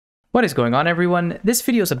What is going on, everyone? This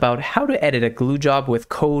video is about how to edit a glue job with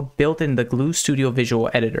code built in the Glue Studio Visual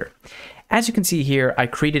Editor. As you can see here, I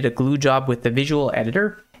created a glue job with the Visual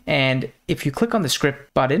Editor, and if you click on the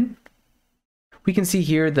script button, we can see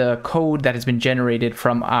here the code that has been generated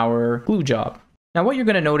from our glue job. Now what you're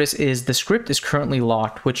going to notice is the script is currently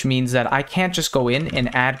locked, which means that I can't just go in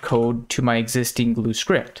and add code to my existing glue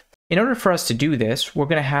script. In order for us to do this, we're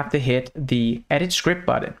going to have to hit the Edit Script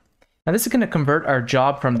button. Now this is going to convert our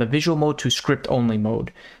job from the visual mode to script only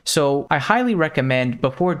mode. So I highly recommend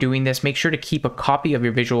before doing this, make sure to keep a copy of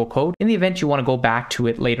your visual code in the event you want to go back to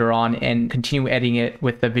it later on and continue editing it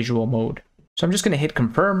with the visual mode. So I'm just going to hit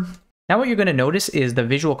confirm. Now what you're going to notice is the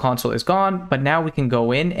visual console is gone, but now we can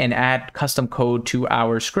go in and add custom code to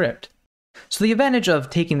our script. So the advantage of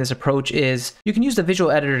taking this approach is you can use the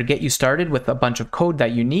visual editor to get you started with a bunch of code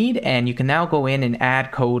that you need, and you can now go in and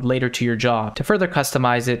add code later to your job to further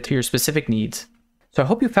customize it to your specific needs. So I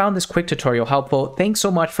hope you found this quick tutorial helpful. Thanks so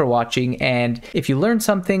much for watching, and if you learned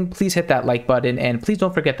something, please hit that like button, and please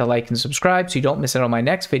don't forget to like and subscribe so you don't miss out on my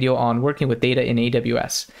next video on working with data in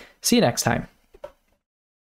AWS. See you next time.